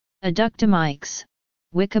Adductomics,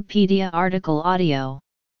 Wikipedia article audio.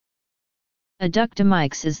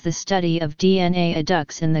 Adductomics is the study of DNA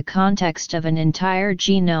adducts in the context of an entire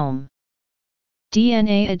genome.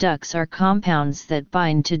 DNA adducts are compounds that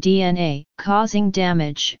bind to DNA, causing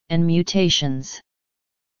damage and mutations.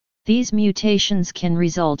 These mutations can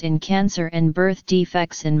result in cancer and birth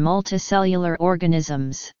defects in multicellular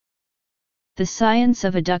organisms. The science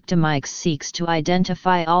of adductomics seeks to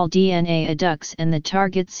identify all DNA adducts and the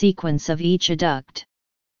target sequence of each adduct.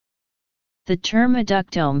 The term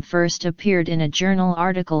adductome first appeared in a journal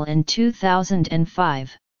article in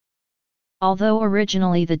 2005. Although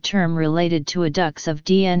originally the term related to adducts of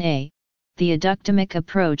DNA, the adductomic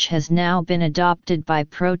approach has now been adopted by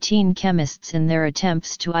protein chemists in their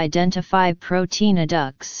attempts to identify protein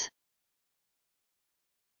adducts.